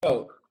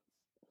Oh,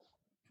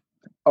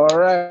 All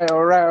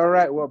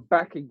right. We're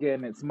back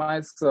again. It's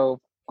myself,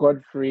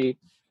 Godfrey,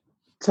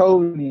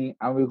 Tony,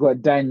 and we've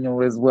got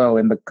Daniel as well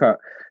in the cut.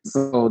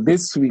 So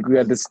this week we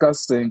are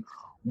discussing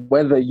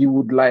whether you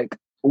would like,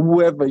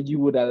 whether you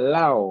would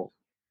allow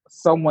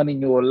someone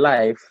in your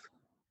life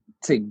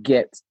to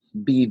get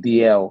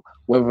BBL,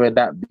 whether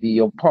that be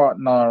your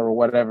partner or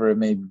whatever it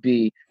may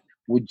be.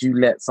 Would you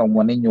let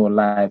someone in your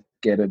life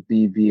get a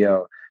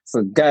BBL?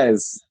 So,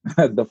 guys,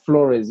 the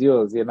floor is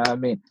yours. You know what I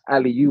mean?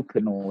 Ali, you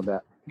can all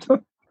that.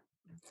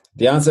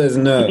 the answer is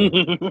no.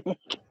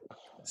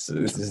 So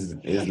this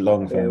is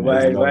long, fam. It's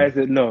Why long. is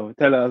it no?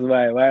 Tell us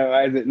why.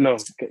 Why is it no?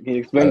 Can you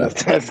explain this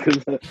to us?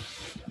 'Cause,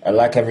 I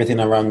like everything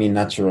around me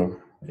natural.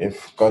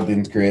 If God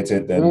didn't create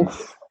it, then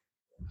Oof.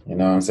 you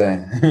know what I'm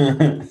saying.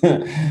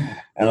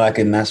 I like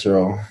it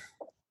natural,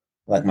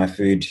 like my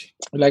food.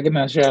 Like in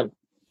a shell.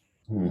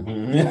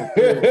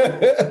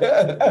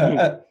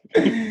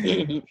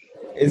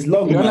 It's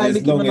long, You don't man. like It's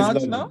Nicki long. It's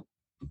Minaj long. now?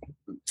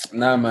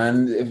 Nah,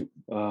 man.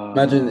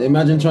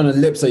 Imagine trying to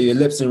lips at your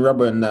lips in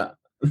rubber and that.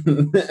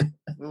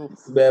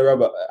 Oof. Bare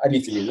rubber. I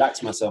need to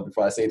relax myself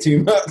before I say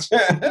too much.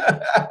 Pass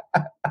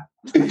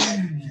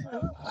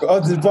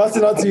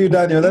it on to you,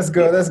 Daniel. Let's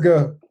go.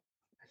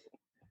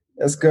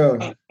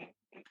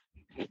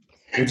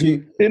 Would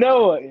you? You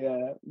know what?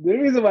 Yeah, the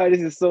reason why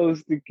this is so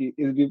sticky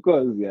is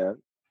because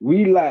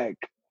we like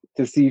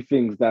to see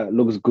things that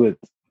looks good.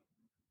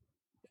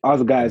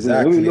 Us guys,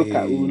 innit? When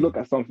we look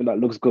at something that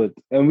looks good,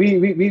 and we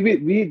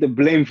the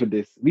blame for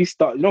this. We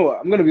start. You know what?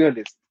 I'm gonna be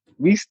honest.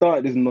 We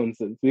start this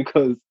nonsense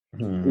because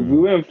if we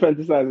weren't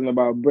fantasizing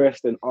about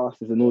breast and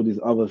asses and all this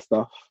other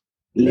stuff,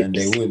 Then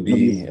they lips, would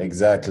be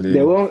exactly.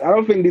 they won't. I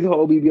don't think this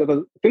whole BBL.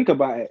 Because think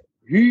about it.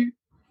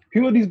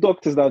 Who are these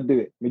doctors that do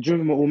it?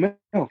 Majority of them are all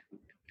male.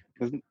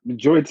 Because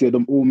majority of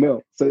them all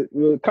male. So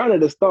we're kind of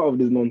the start of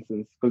this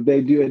nonsense because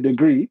they do a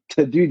degree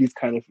to do this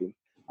kind of thing.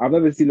 I've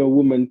never seen a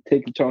woman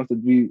take a chance to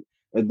do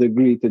a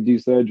degree to do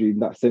surgery in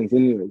that sense.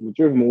 Anyway,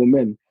 majority of them are all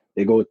men.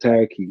 They go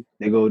Turkey.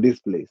 They go this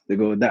place. They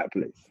go that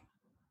place.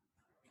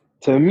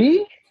 To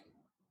me,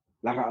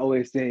 like I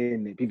always say,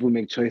 people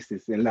make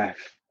choices in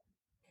life.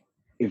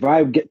 If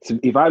I'm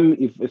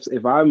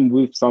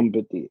with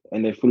somebody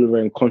and they feel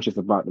very conscious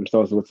about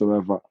themselves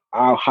whatsoever,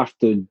 I'll have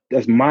to.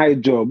 That's my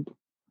job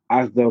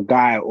as the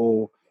guy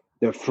or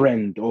the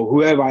friend or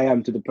whoever I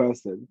am to the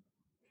person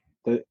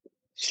to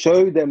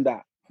show them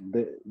that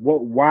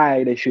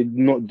why they should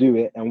not do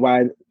it and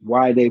why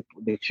they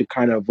should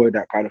kind of avoid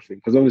that kind of thing.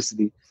 Because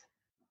obviously,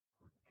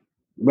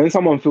 when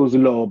someone feels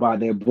low about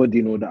their body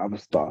and all that other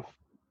stuff,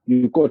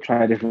 you've got to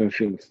try different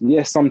things.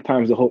 Yes,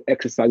 sometimes the whole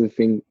exercising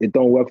thing, it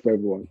don't work for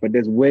everyone, but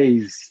there's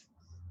always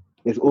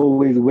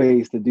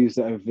ways to do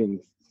certain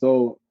things.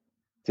 So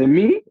to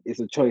me, it's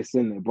a choice,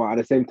 isn't it? But at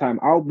the same time,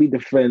 I'll be the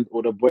friend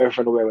or the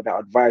boyfriend or whatever that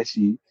advise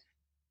you.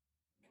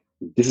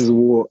 This is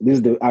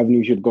the avenue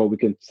you should go. We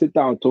can sit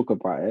down and talk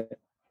about it.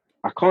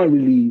 I can't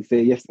really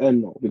say yes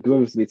and no because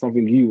obviously it's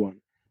something you want.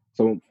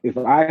 So if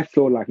I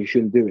feel like you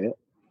shouldn't do it,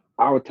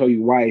 I will tell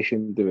you why you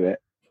shouldn't do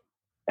it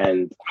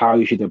and how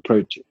you should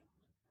approach it.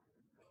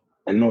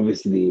 And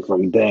obviously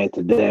from there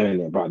to there in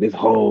it. But this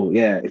whole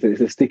it's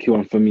a sticky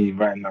one for me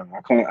right now.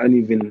 I don't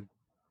even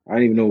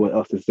know what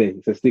else to say.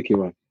 It's a sticky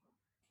one.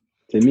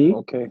 To me,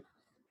 Okay.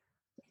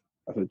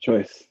 that's a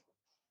choice.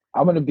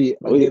 I'm gonna be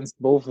against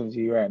both of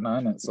you right now,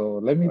 innit? So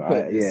let me put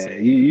it this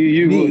way.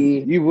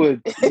 You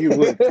would.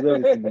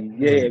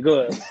 Yeah,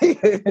 go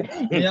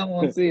ahead. Yeah, I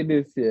want to say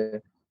this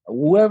here.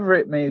 Whoever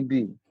it may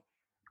be,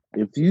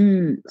 if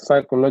you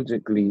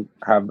psychologically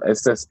have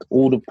assessed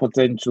all the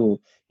potential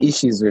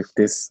issues with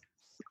this,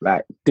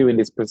 like doing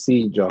this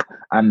procedure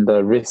and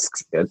the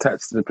risks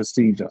attached to the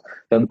procedure,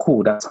 then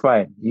cool, that's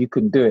fine. You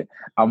can do it.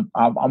 I'm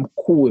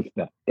cool with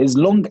that. As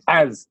long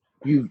as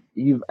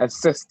you've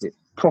assessed it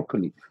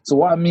properly. So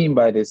what I mean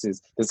by this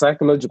is the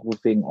psychological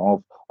thing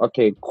of,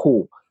 okay,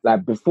 cool.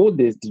 Like before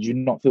this, did you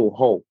not feel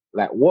whole?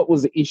 Like what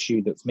was the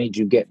issue that's made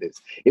you get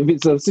this? If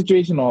it's a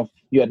situation of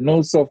you had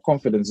no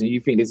self-confidence and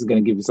you think this is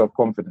going to give you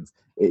self-confidence,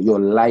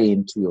 you're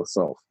lying to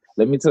yourself.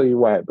 Let me tell you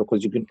why.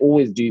 Because you can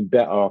always do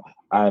better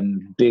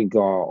and bigger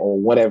or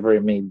whatever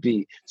it may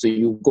be. So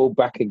you go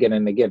back again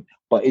and again.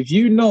 But if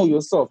you know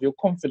yourself, you're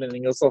confident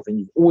in yourself and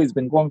you've always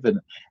been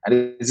confident, and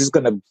it's just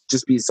going to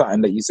just be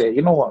something that you say,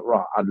 you know what,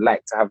 right, I'd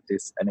like to have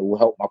this and it will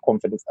help my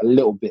confidence a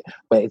little bit.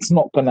 But it's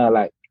not going to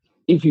like,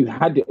 if you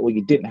had it or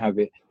you didn't have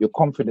it, your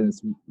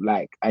confidence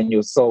like and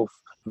your self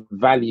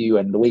value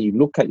and the way you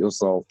look at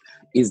yourself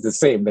is the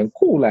same, then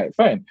cool, like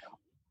fine.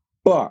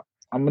 But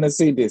I'm gonna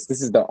say this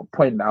is the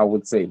point that I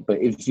would say. But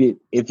if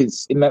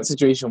it's in that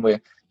situation where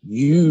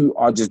you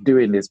are just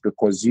doing this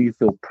because you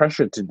feel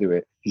pressured to do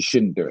it, you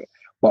shouldn't do it.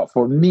 But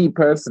for me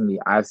personally,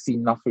 I see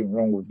nothing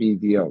wrong with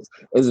BBLs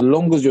as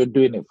long as you're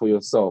doing it for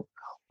yourself.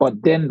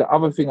 But then the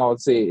other thing I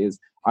would say is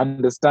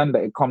understand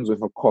that it comes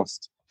with a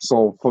cost.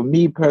 So for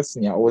me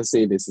personally, I always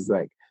say this is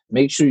like,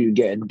 make sure you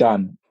get it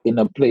done in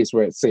a place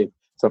where it's safe.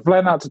 So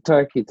flying out to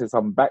Turkey to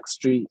some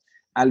backstreet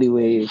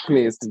alleyway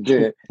place to do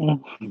it,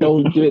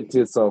 don't do it to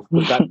yourself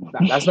because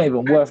that's not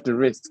even worth the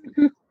risk.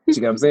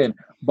 you get what I'm saying?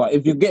 But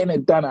if you're getting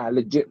it done at a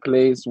legit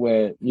place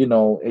where,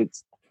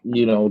 it's,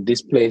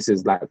 this place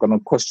is like gonna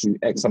cost you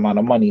X amount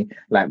of money,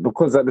 like,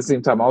 because at the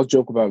same time I was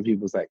joking about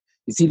people, it's like,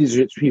 you see these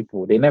rich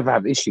people, they never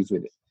have issues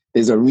with it.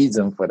 There's a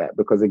reason for that,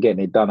 because again,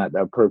 they're done at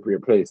the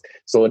appropriate place.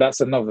 So that's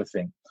another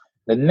thing.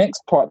 The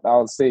next part that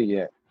I'll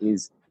say,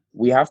 is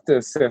we have to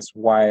assess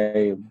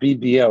why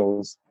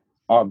BBLs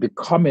are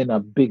becoming a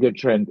bigger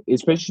trend,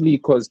 especially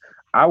because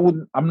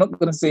I'm not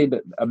gonna say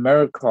that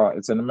America,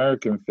 it's an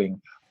American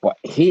thing, but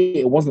here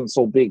it wasn't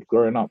so big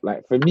growing up.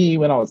 Like for me,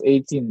 when I was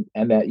 18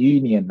 and at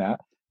uni and that,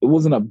 it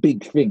wasn't a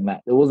big thing.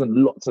 Like there wasn't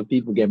lots of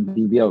people getting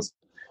BBLs.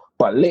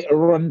 But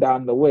later on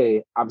down the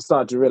way, I've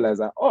started to realize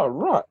that, oh,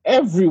 right,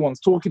 everyone's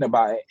talking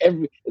about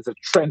it. It's a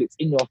trend. It's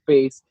in your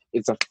face.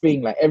 It's a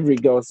thing. Like every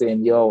girl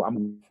saying, yo,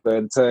 I'm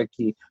going to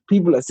Turkey.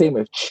 People are saying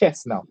with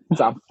chest now.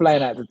 So I'm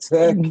flying out to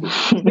Turkey.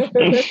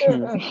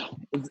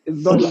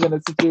 It's not even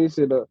a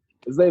situation.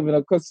 It's not even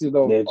a question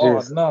of, They're oh,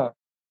 just no.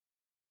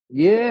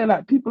 Yeah,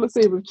 like people are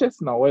saying with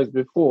chest now, whereas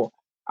before,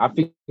 I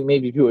think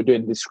maybe people were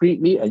doing it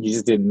discreetly and you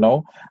just didn't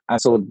know.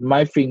 And so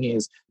my thing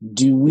is,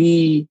 do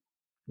we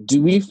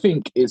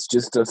think it's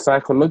just a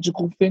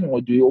psychological thing,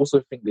 or do you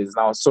also think there's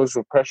now a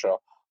social pressure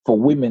for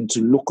women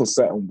to look a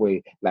certain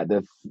way? Like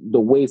the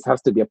waist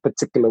has to be a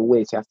particular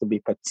way, she has to be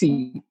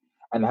petite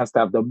and has to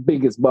have the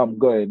biggest bum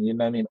going, you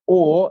know what I mean?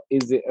 Or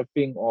is it a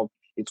thing of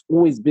it's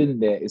always been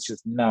there, it's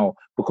just now?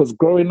 Because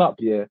growing up,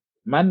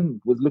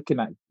 man was looking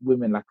at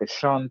women like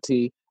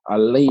Ashanti,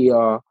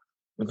 Aliyah.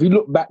 If you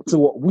look back to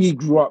what we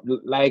grew up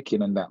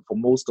liking and that, for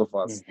most of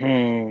us,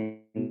 the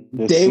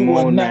they were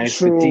small, nice,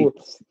 natural.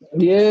 petite.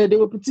 Yeah, they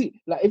were petite.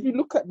 Like if you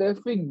look at their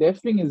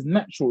thing is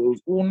natural. It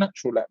was all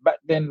natural. Like back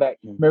then, like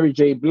Mary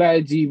J.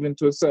 Blige, even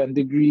to a certain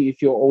degree,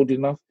 if you're old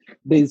enough,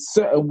 there's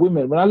certain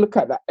women. When I look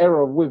at that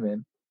era of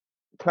women,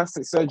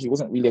 plastic surgery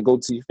wasn't really a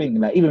go-to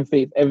thing. Like even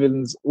Faith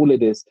Evans, all of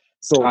this.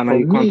 So I know for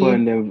you can't put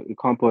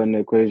me, in the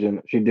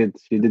equation. She did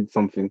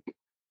something.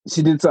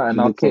 she did something,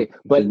 She did okay. something. She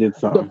But did the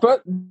something.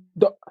 first,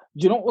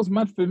 you know what was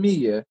mad for me?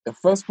 Yeah, the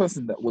first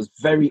person that was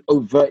very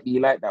overtly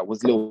like that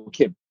was Lil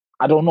Kim.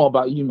 I don't know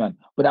about you, man,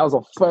 but that was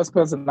the first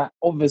person that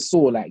I ever saw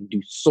like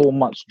do so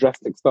much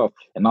drastic stuff,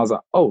 and I was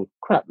like, oh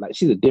crap, like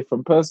she's a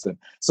different person.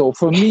 So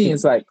for me,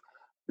 it's like,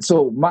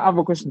 so my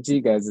other question to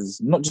you guys is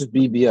not just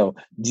BBL.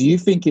 Do you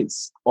think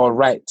it's all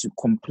right to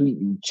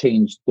completely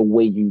change the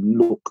way you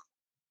look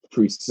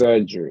through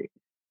surgery?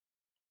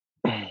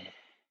 I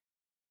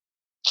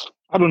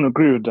don't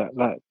agree with that.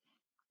 Like,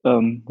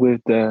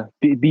 with the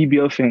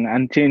BBL thing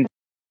and change,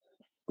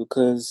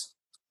 because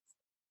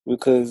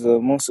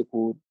what's it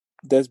called?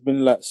 There's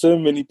been like so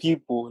many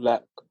people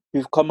like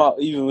who've come out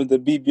even with the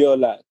BBL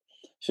like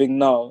thing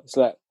now. It's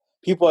like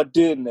people are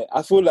doing it.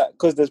 I feel like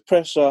because there's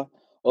pressure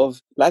of,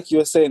 like you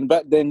were saying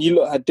back then, you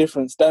lot had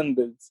different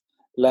standards.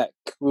 Like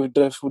with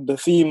the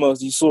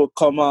females you saw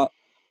come out.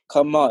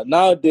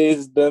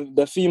 Nowadays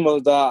the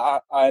females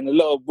that are in a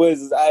lot of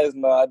boys' eyes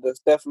now are the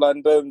Steph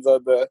Londons or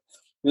the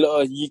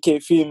lot of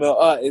UK female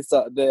artists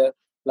out there,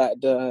 like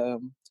the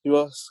who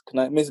else?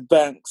 Miss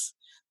Banks,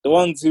 the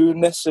ones who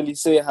necessarily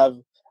say have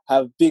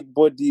big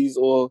bodies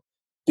or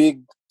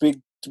big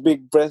big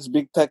breasts,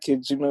 big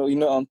package. You know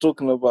what I'm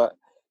talking about.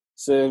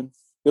 So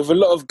with a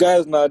lot of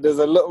guys now, there's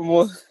a lot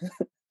more.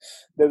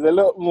 There's a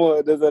lot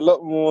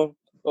more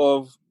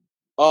of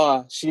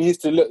she needs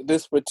to look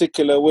this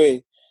particular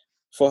way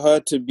for her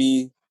to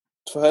be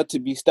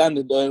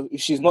standard. Or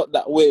if she's not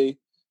that way,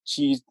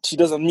 she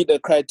doesn't meet the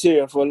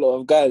criteria for a lot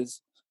of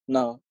guys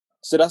now.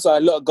 So that's why a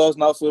lot of girls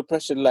now feel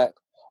pressured, like,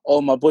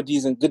 oh, my body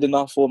isn't good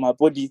enough, or my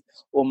body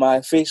or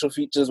my facial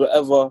features,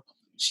 whatever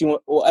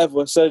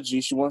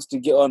surgery she wants to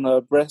get on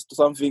her breast or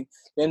something.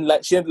 Then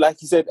like you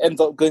said,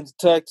 ends up going to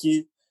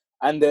Turkey,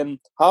 and then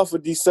half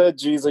of these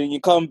surgeries, when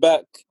you come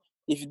back,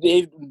 if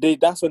they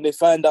that's when they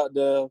find out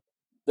the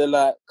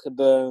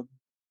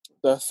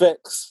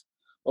effects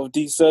of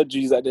these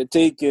surgeries that they're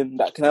taking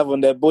that can have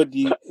on their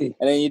body. And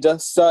then you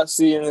just start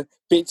seeing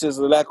pictures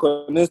of, like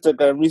on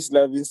Instagram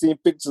recently, I've been seeing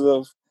pictures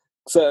of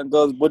certain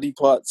girls' body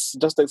parts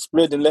just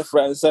exploding left,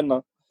 right, and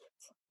center.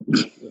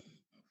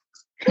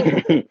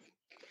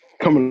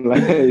 Come on,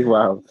 like,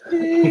 wow.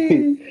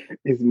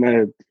 It's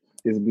mad.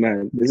 It's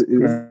mad. This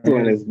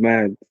one is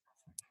mad.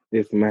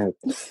 It's mad.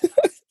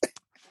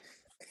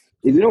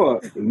 You know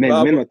what? Men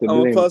are to I'm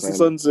gonna blame, pass this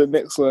fam. on to the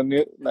next one.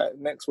 Yeah? Like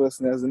next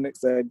person has the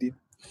next idea.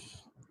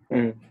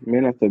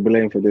 Men are to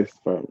blame for this,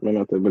 fam. Men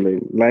are to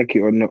blame. Like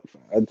it or not,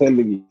 I'm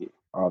telling you.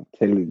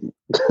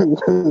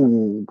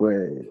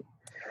 Boy.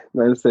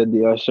 Man said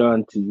the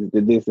Ashanti,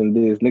 the this and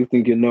this. Next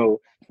thing you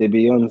know, the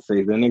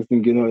Beyonce. The next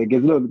thing you know,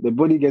 the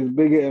body gets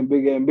bigger and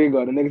bigger and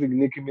bigger. The next thing,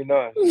 Nicki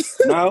Minaj.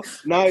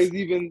 Now it's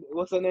even,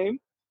 what's her name?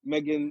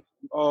 Megan.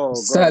 Oh God,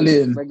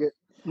 Stallion. Megan.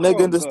 Oh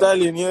Megan the God.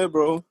 Stallion, yeah,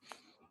 bro.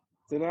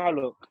 So now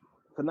look.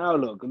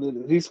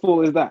 Whose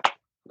fault is that?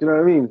 Do you know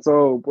what I mean?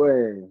 So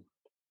boy,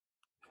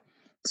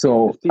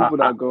 So there's people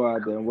that go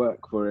out there and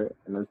work for it,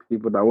 and there's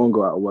people that won't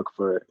go out and work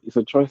for it. It's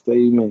a choice that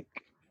you make,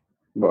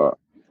 but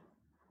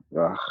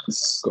gotta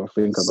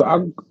think So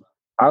about it.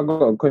 I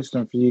got a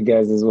question for you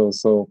guys as well.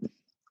 So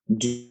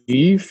do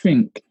you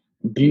think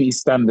beauty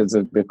standards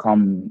have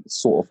become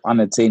sort of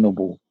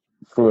unattainable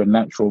through a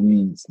natural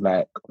means?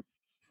 Like,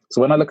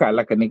 so when I look at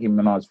like a Nicki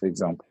Minaj, for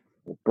example,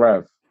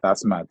 bruv,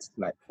 that's mad.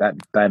 Like that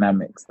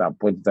dynamics, that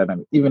body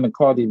dynamic. Even a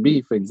Cardi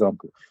B, for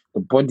example,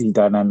 the body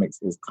dynamics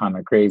is kind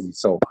of crazy.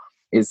 So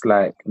it's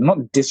like not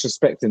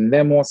disrespecting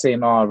them or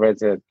saying, oh,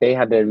 they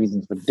had their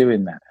reasons for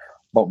doing that.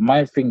 But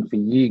my thing for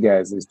you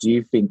guys is, do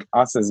you think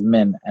us as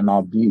men and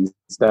our beauty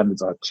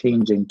standards are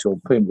changing to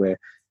a point where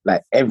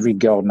like every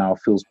girl now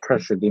feels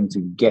pressured into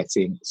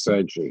getting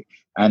surgery?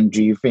 And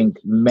do you think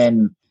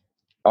men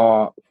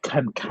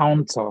can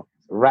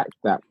counteract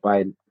that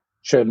by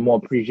showing more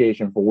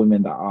appreciation for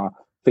women that are,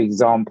 for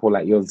example,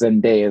 like your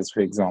Zendayas,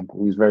 for example,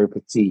 who's very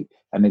petite,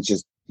 and it's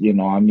just, you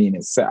know what I mean,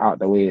 it's set out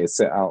the way it's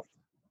set out.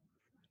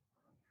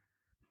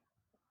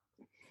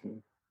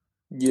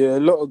 Yeah, a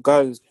lot of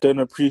guys don't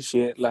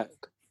appreciate like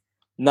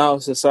now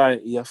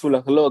society. I feel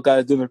like a lot of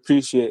guys don't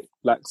appreciate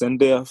like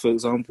Zendaya, for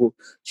example.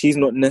 She's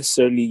not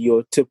necessarily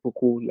your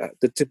typical like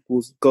the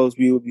typical girls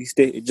we would be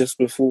stated just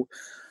before.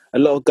 A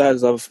lot of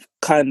guys have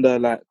kind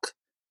of like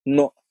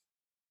not.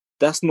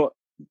 That's not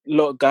a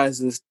lot of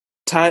guys'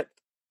 type,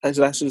 as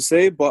I should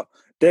say. But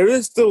there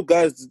is still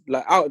guys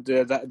like out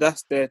there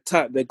that's their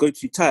type, their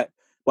go-to type.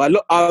 But a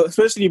lot,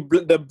 especially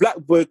the black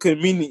boy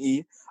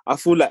community, I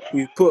feel like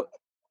we put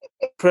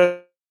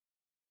pressure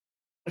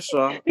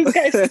This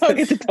guy's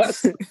targeted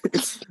us.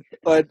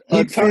 on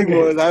He targeted.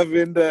 females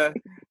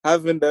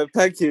having the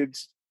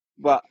package.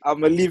 But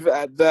I'm gonna leave it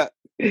at that.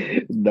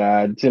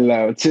 Nah, chill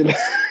out, chill out.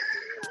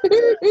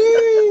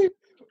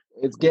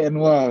 It's getting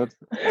wild.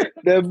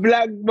 The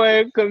black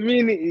boy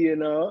community, you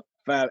know,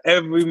 fam,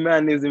 every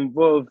man is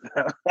involved.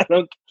 I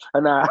don't,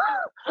 and I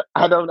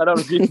don't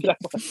agree with that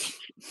one.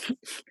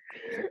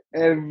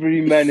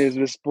 Every man is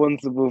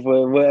responsible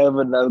for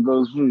whatever that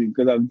goes through.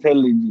 Because I'm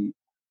telling you,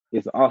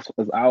 it's us,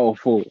 it's our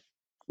fault.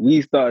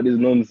 We started this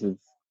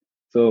nonsense,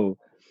 so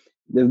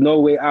there's no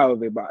way out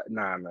of it. But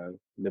nah, man,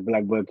 the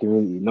black boy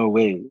community, no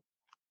way.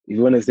 If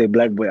you want to say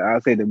black boy,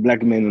 I'll say the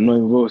black men are not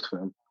involved,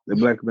 fam. The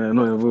black men are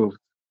not involved.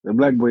 The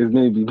black boys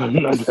maybe, but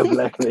not the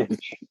black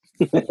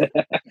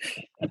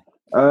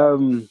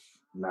men.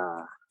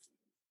 Nah.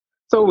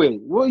 So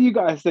wait, what are you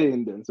guys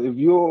saying then? So if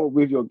you're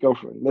with your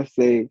girlfriend, let's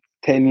say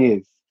 10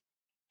 years,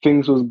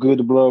 things was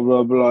good, blah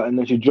blah blah, and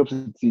then she drops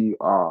it to you,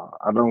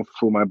 I don't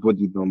feel my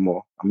body no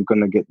more. I'm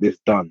gonna get this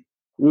done.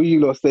 What are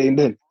you lot saying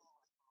then?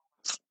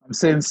 I'm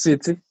saying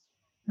City.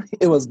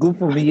 It was good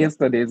for me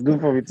yesterday. It's good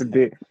for me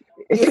today.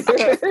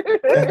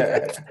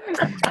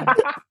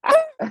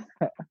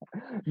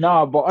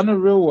 No, but on a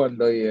real one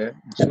though, yeah, do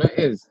you know what it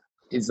is?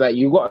 It's like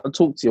you got to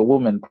talk to your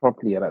woman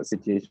properly at that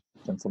situation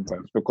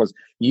sometimes, because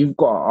you've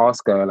got to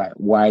ask her like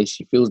why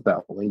she feels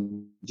that way.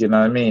 Do you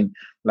know what I mean?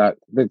 Like,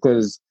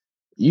 because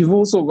you've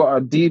also got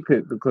to deep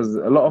it, because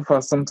a lot of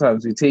us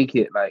sometimes we take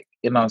it like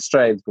in our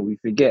strides, but we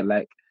forget,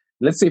 like,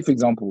 let's say for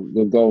example,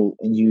 you'll go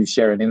and you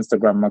share an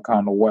Instagram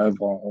account or whatever,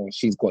 or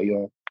she's got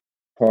your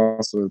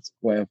passwords,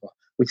 whatever,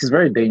 which is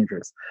very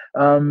dangerous.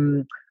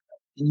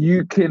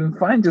 You can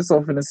find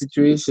yourself in a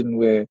situation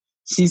where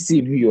she's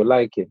seeing who you're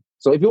liking.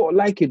 So if you're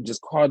liking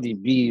just Cardi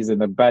B's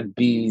and the bad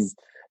B's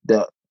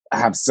that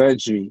have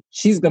surgery,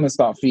 she's gonna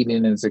start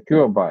feeling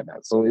insecure about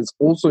that. So it's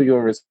also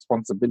your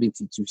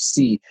responsibility to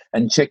see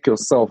and check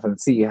yourself and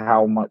see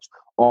how much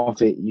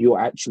of it you're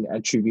actually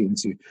attributing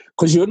to.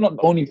 Because you're not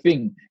the only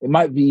thing. It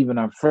might be even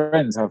her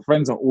friends. Her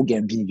friends are all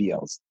getting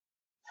BBLs,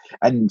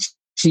 and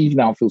she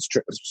now feels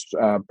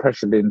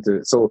pressured into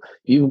it. So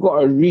you've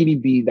got to really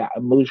be that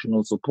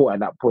emotional support at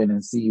that point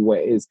and see what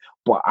it is.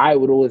 But I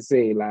would always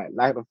say, like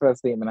the first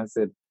statement I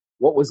said,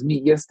 what was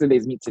meat yesterday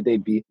is meat today,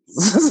 B.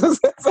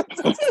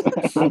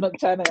 I'm not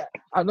trying to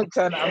I ain't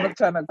cause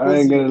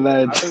gonna you.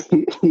 lie I'm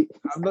to you.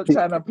 not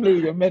trying to play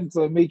with your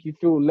mental and make you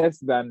feel less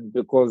than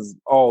because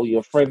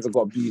your friends have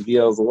got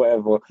BVLs or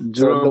whatever. So the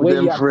Drop way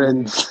them you have to,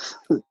 friends.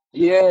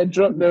 yeah,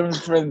 drop them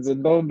friends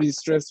and don't be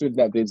stressed with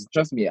that, bitch.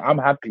 Trust me, I'm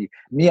happy.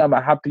 Me, I'm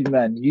a happy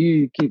man.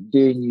 You keep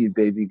doing you,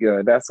 baby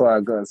girl. That's what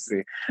I gotta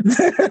say.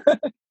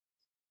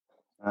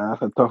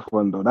 That's a tough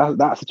one though.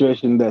 That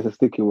situation there is a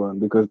sticky one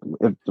because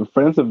if the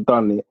friends have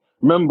done it,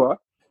 remember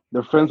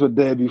the friends were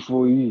there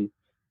before you,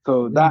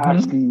 so that Mm-hmm.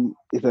 actually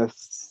is a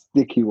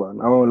sticky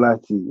one. I won't lie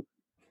to you.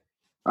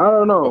 I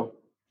don't know.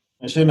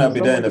 I should not If be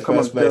there in someone the to come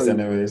first and place, tell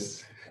you,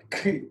 anyways.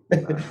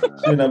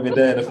 nah, Should not be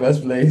there in the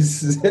first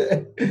place.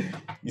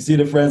 You see,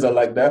 the friends are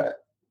like that.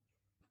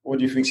 What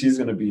do you think she's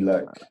gonna be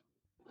like?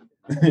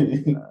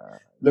 nah,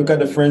 Look at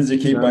the man. friends you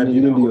You keep, know what I and mean?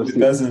 you You know didn't do who your the C.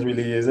 person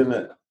really is, isn't Yeah,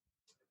 it?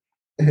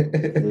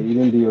 you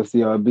didn't do your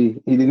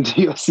CRB. You didn't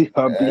do your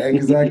CRB.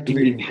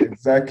 Exactly,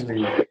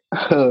 exactly.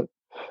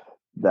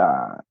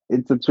 Nah,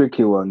 it's a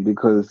tricky one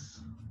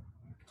because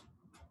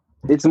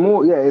it's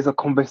more. Yeah, it's a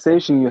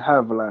conversation you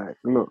have. Like,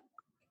 look,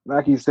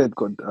 like you said,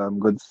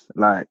 goods.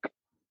 Like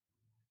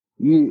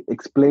you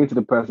explain to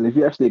the person, if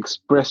you actually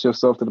express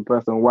yourself to the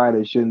person why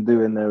they shouldn't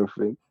do it and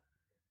everything,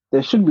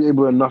 they should be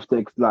able enough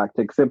to to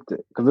accept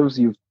it. Because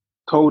obviously you've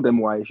told them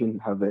why you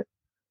shouldn't have it,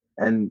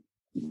 and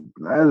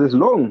It's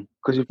long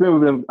because you've been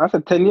with them. I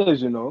said 10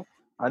 years.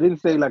 I didn't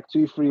say like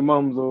 2, 3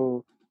 months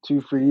or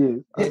 2, 3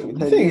 years. I said The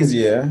 10 thing is,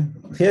 years.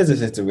 yeah, here's the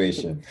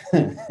situation.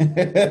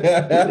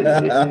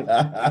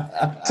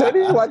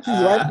 Tony wants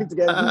his wife to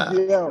get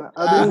BBL.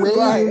 I've been That's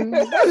why.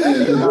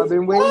 waiting. I've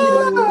been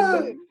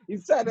waiting.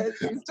 he's trying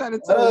to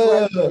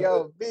tell his wife,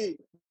 yo, B,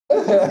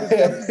 listen to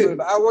this episode.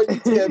 I want you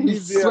to get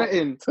He's BBL.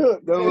 sweating.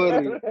 Don't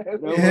worry.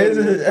 Here's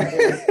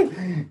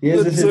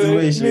here's the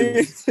situation.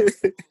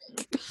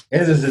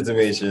 Here's the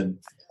situation.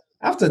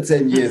 After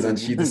 10 years and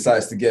she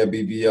decides to get a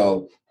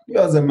BBL, you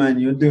as a man,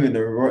 you're doing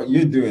a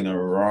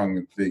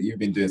wrong thing. You've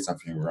been doing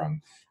something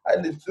wrong.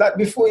 Like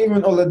before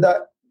even all of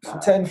that,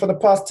 for the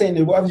past 10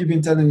 years, what have you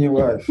been telling your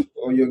wife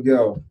or your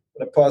girl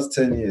for the past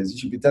 10 years? You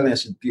should be telling her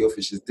she's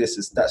beautiful, she's this,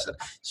 she's that.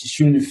 She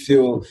shouldn't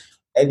feel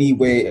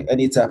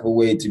any type of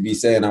way to be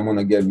saying I'm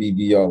gonna get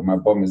BBL. My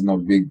bum is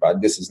not big,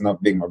 but this is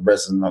not big, my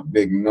breast is not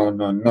big. No.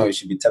 You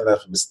should be telling her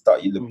from the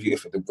start you look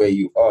beautiful the way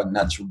you are,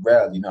 natural,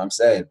 you know what I'm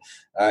saying?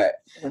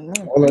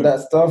 All of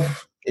that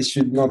stuff, it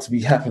should not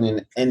be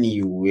happening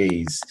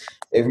anyways.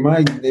 If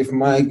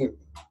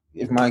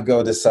my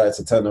girl decides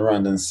to turn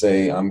around and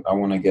say I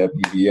want to get a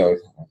BBL,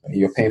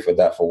 you're paying for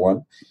that for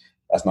one.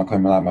 That's not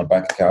coming out of my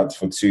bank account.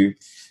 For two,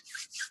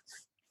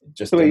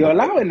 just So you're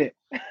allowing it?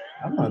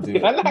 I'm not doing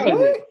You're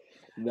allowing it?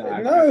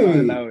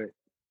 No,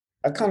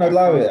 I can't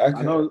allow it. I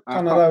can't allow it. I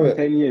can't allow it.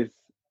 10 years.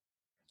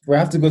 We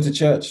have to go to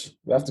church.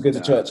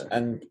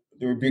 And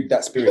rebuke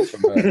that spirit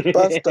from her.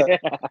 Pastor.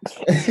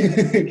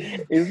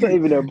 It's not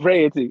even a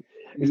prayer thing.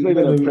 It's not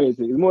even a prayer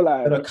thing. It's more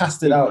like gotta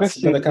cast it out.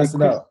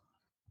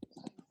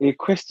 It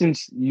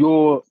questions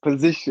your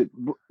position.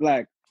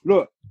 Like,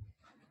 look.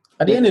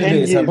 At the end of the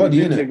day, it's her body,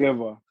 isn't it?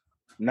 Together.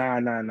 Nah.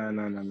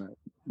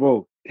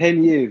 Bro,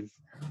 10 years.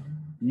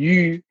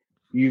 You've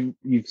been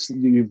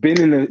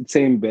in the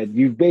same bed.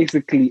 You've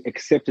basically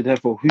accepted her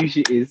for who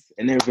she is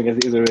and everything as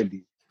it is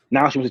already.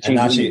 Now she wants to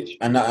change the image.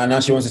 And now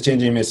she wants to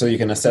change the image so you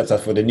can accept her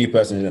for the new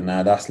person.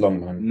 Nah, that's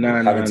long,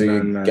 man. Having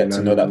to get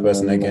to know that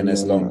person again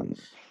is long.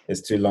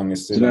 It's too long.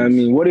 It's too long. You know what I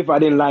mean? What if I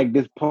didn't like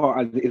this part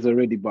as it is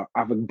already, but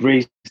I've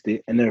embraced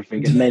it and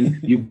everything, and then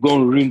you go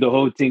and ruin the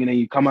whole thing, and then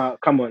you come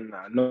out? Come on,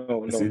 now,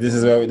 no. See, this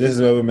is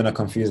where women are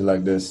confused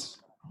like this.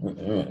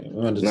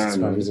 Women are just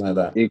confused like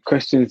that. It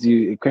questions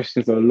you. It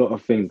questions a lot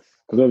of things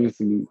because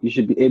obviously you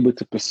should be able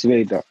to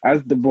persuade her.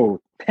 As the bro,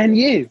 10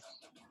 years.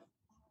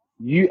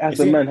 You as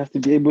a man have to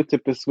be able to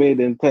persuade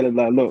and tell her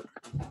like, look,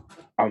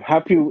 I'm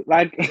happy.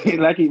 Like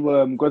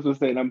God was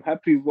saying, I'm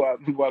happy with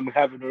what I'm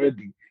having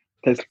already.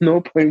 There's no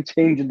point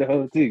changing the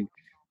whole thing.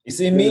 You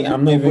see me,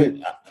 I'm not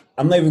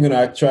even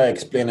gonna try to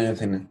explain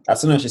anything.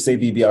 As soon as she say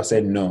BB, I'll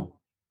say no,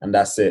 and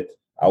that's it.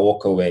 I'll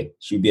walk away.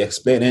 She'll be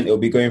explaining. It'll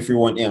be going through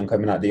one ear and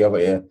coming out the other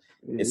ear.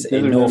 It's a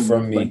no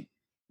from me.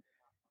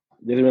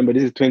 Just remember,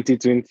 this is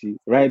 2020.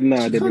 Right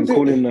now, they've been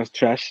calling us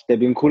trash. They've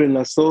been calling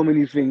us so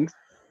many things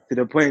to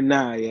the point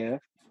now. Yeah,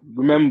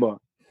 remember,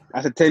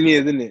 after 10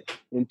 years, isn't it?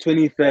 In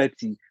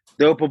 2030.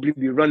 They'll probably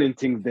be running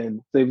things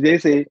then. So if they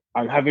say,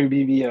 I'm having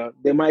BBL,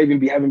 they might even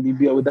be having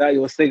BBL without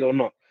your say or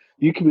not.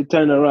 You can be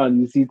turning around,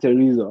 you see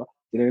Teresa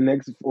in the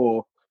next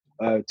 2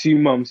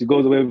 months, she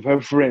goes away with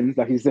her friends.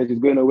 Like he said, she's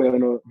going away on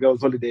a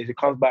girl's holiday. She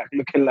comes back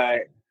looking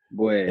like,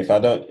 boy. If I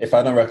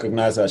don't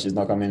recognize her, she's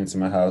not coming into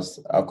my house.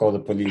 I'll call the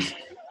police.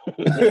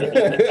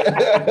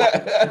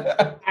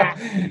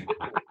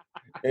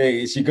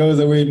 Hey, she goes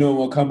away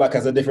normal, come back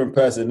as a different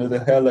person. Who the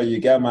hell are you?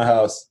 Get out of my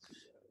house.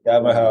 Get out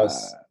of my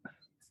house.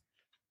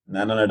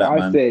 Nah, none of that,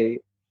 man.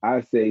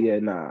 I say, yeah,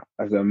 nah.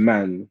 As a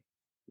man,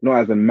 not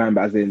as a man,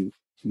 but as in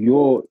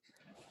you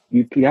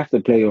have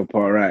to play your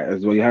part right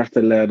as well. You have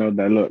to let her know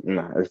that look,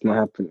 nah, it's not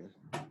happening.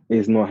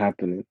 It's not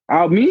happening.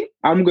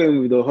 I'm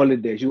going with the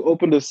holiday. She'll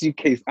open the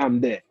suitcase,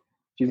 I'm there.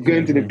 She's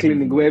going to the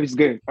clinic, wherever she's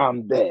going,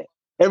 I'm there.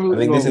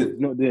 Everything is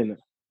not doing it.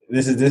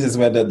 This is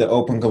where the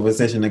open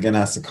conversation again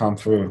has to come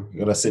through. You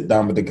gotta sit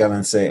down with the girl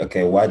and say,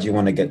 okay, why do you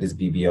want to get this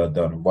BBL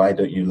done? Why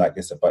don't you like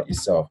this about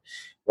yourself?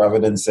 Rather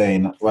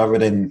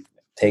than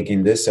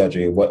taking this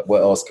surgery, what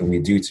else can we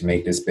do to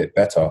make this bit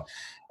better?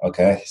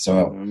 Okay,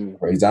 so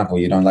for example,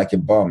 you don't like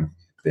your bum.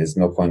 There's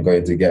no point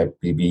going to get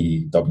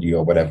BBW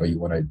or whatever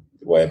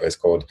it's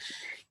called.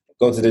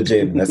 Go to the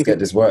gym. Let's get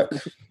this work.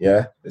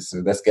 Yeah,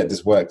 let's get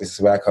this work. This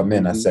is where I come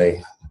in. I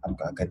say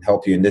I can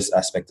help you in this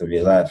aspect of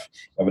your life,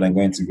 rather than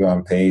going to go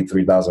and pay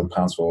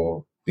 £3,000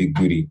 for big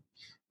booty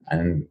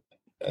and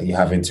you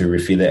having to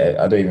refill it.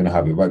 I don't even know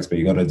how it works, but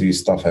you got to do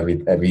stuff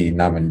every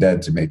now and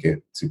then to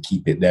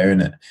keep it there,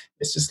 innit?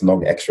 It's just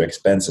long extra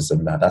expenses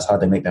and that. That's how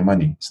they make their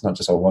money. It's not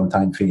just a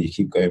one-time thing. You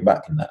keep going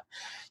back in that.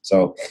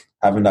 So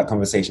having that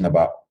conversation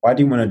about why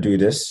do you want to do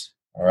this?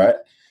 All right.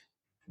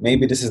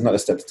 Maybe this is not a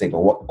step to take, but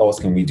what else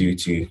can we do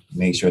to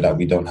make sure that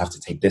we don't have to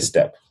take this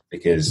step?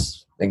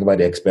 Because think about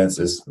the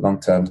expenses,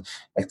 long-term,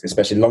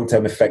 especially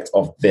long-term effect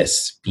of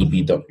this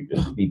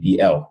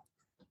BBL.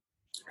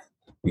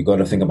 We got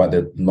to think about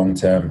the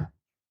long-term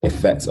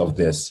effects of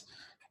this.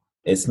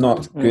 it's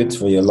not good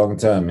for your long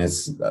term.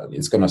 It's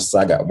gonna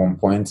sag at one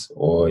point,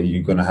 or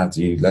you're gonna have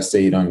to. Let's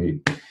say you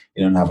don't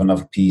have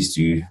enough peace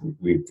to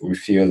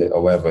refuel it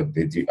or whatever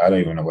they do. I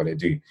don't even know what they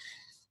do.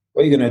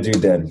 What are you gonna do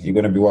then? You're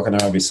gonna be walking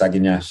around with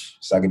sagging yash,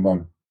 sagging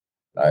bum,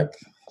 like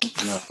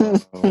No, no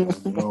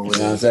you know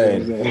what I'm way.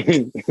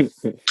 saying?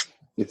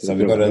 It's a So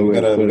we joke. gotta No we way.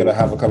 gotta we gotta Sorry.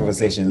 have a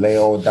conversation. Lay it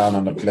all down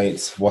on the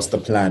plates. What's the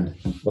plan?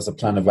 What's the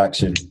plan of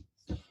action?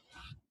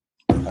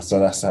 That's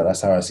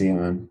how I see it,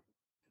 man.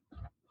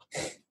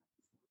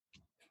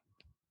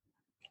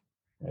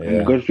 And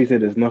Yeah. Godfrey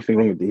said there's nothing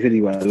wrong with it. He said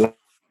he will allow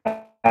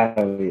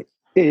it.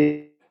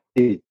 Hey.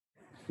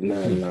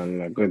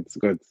 No. God.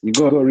 You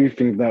gotta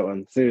rethink that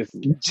one.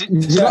 Seriously. Do you know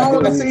what You I gotta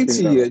want to say rethink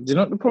to that you? one. Do you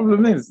know what the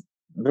problem is?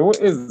 What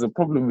is the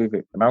problem with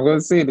it? And I'm going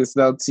to say this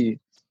now to you.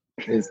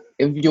 Is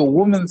if your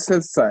woman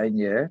says something,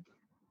 yeah,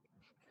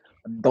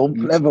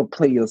 don't ever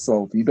play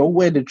yourself. You don't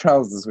wear the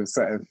trousers with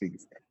certain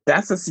things.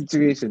 That's a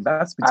situation.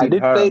 That's I between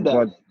did her say and that.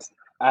 God.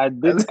 I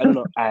don't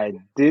know.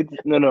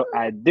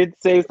 I did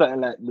say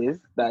something like this,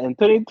 that in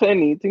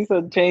 2020, things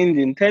are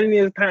changing. 10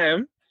 years'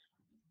 time,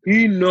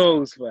 who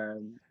knows,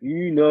 fam?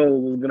 You know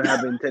what's going to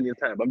happen in 10 years'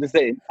 time. But I'm just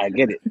saying, I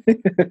get it.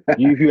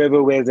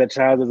 Whoever wears their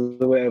trousers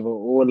or whatever,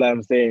 all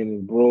I'm saying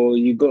is, bro,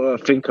 you got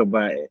to think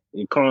about it.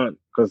 You can't,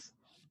 because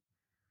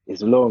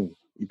it's long.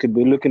 You could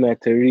be looking at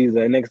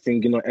Teresa, next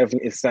thing you know, everything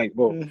is sight,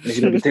 bro. And she's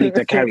going to be telling you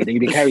to carry it, then you'll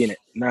be carrying it.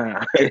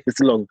 Nah,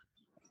 it's long.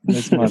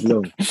 It's It's mad.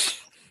 long.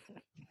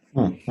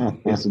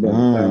 It's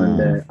long. That one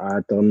there, I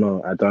don't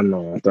know.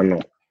 Do you know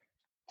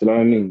what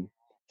I mean?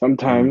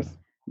 Sometimes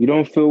you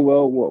don't feel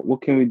well.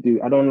 What can we do?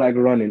 I don't like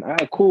running. All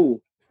right,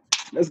 cool.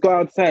 Let's go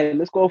outside.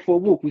 Let's go for a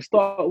walk. We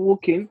start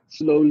walking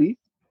slowly.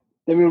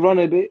 Then we run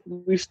a bit.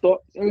 We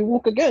stop and we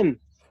walk again.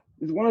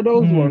 It's one of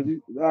those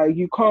ones. Like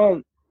you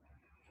can't.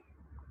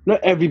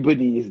 Not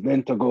everybody is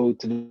meant to go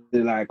to the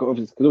like.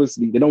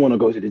 Obviously, they don't want to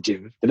go to the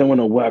gym. They don't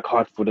want to work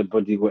hard for the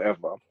body,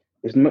 whatever.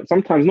 It's not,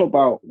 sometimes not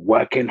about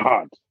working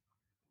hard.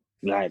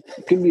 Like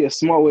it can be a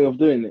smart way of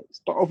doing it.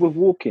 Start off with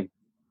walking.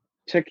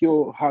 Check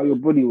how your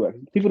body works.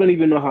 People don't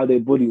even know how their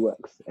body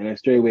works, and then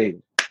straight away,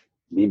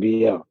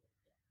 BBL.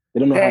 They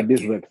don't know how Heck,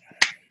 this works.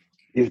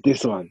 It's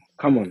this one.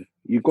 Come on,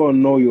 you gotta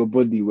know your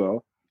body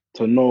well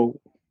to know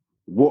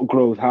what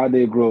grows, how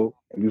they grow,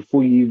 and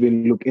before you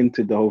even look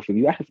into the whole thing,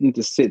 you actually need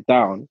to sit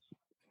down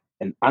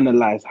and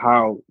analyze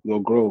how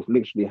your growth,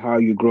 literally how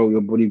you grow,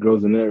 your body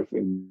grows, and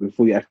everything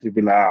before you actually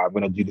be like, I'm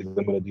gonna do this,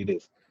 I'm gonna do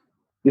this.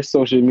 This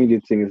social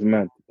media thing is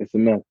mad. It's a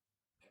mad.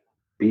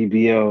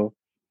 BBL,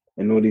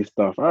 and all this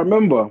stuff. I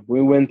remember we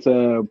went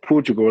to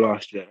Portugal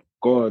last year.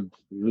 God,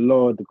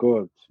 Lord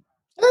God,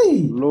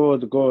 Hey.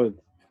 Lord God.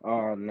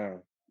 Oh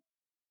no.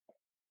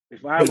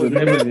 If I there's was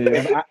never, amazing,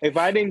 yeah. if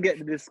I didn't get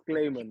the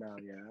disclaimer now,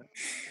 yeah,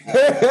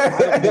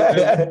 I'd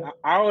have thought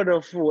I would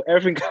have thought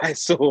everything I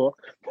saw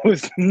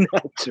was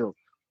natural,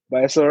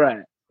 but it's all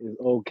right. It's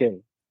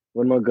okay.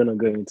 We're not gonna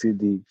go into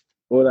deep.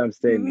 All I'm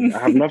saying is I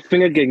have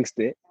nothing against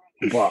it,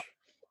 but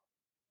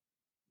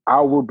I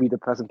will be the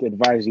person to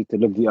advise you to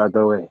look the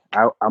other way.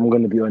 I'm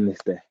gonna be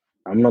honest there.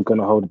 I'm not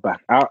gonna hold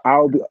back.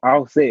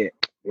 I'll say it.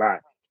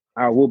 Like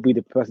I will be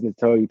the person to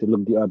tell you to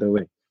look the other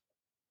way.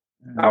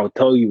 I'll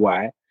tell you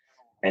why.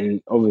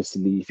 And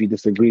obviously if you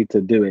disagree to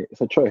do it,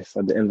 it's a choice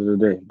at the end of the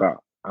day. But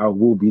I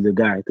will be the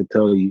guy to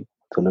tell you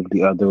to look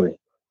the other way.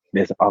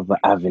 There's other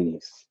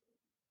avenues.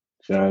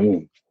 Do you know what I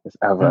mean? There's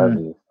other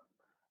avenues.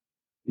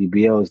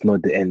 BBL is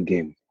not the end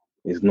game.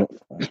 It's not.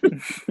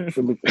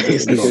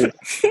 It's not.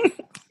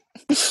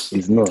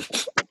 It's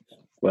not.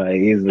 But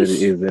it is what it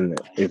is, isn't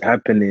it? It's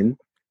happening.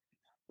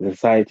 The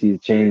society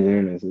is changing,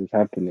 and it's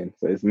happening.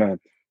 So it's mad.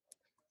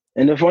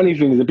 And the funny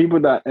thing is, the people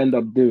that end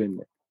up doing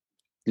it,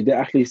 do they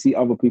actually see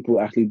other people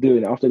actually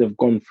doing it after they've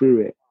gone through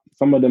it?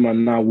 Some of them are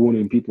now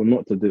warning people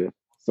not to do it.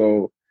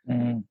 So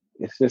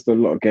it's just a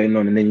lot going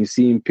on. And then you're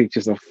seeing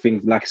pictures of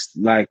things like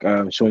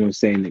Sean was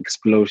saying,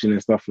 explosion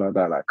and stuff like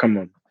that. Like, come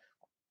on.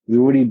 We've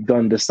already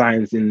done the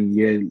science in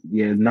year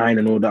 9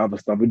 and all the other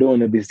stuff. We don't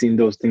want to be seeing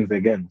those things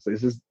again. So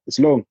it's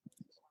long.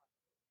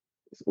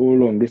 It's all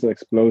long. This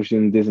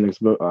explosion, this and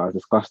explode. It's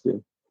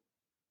disgusting.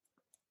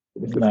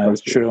 It's No,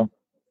 it's disgusting. true.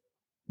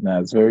 No,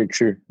 it's very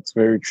true. It's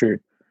very true.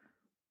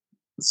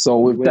 So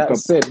You with wake that up,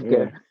 said,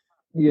 go.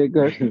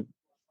 you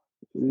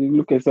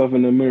look at yourself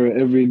in the mirror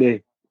every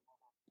day.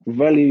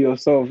 Value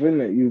yourself,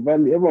 innit?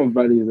 Everyone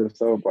values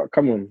themselves, but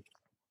come on.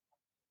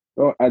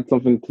 Don't add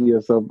something to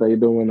yourself that you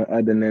don't want to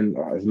add and then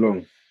it's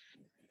long.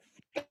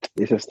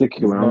 It's a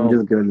sticky There's one. I'm no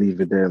just gonna leave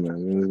it there, man.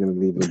 I'm just gonna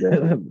leave it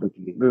there.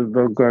 there's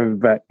no going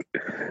back.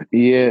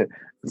 Yeah.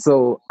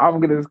 So I'm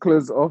gonna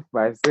close off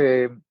by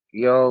saying,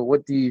 yo,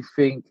 what do you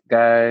think,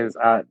 guys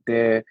out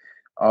there?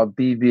 Are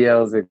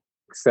BBLs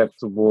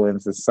acceptable in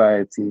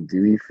society?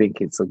 Do you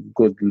think it's a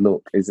good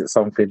look? Is it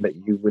something that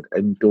you would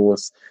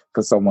endorse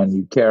for someone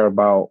you care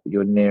about,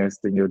 your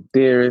nearest and your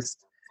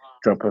dearest?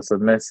 Drop us a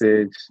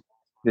message.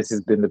 This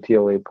has been the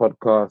POA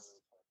podcast.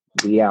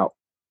 We out.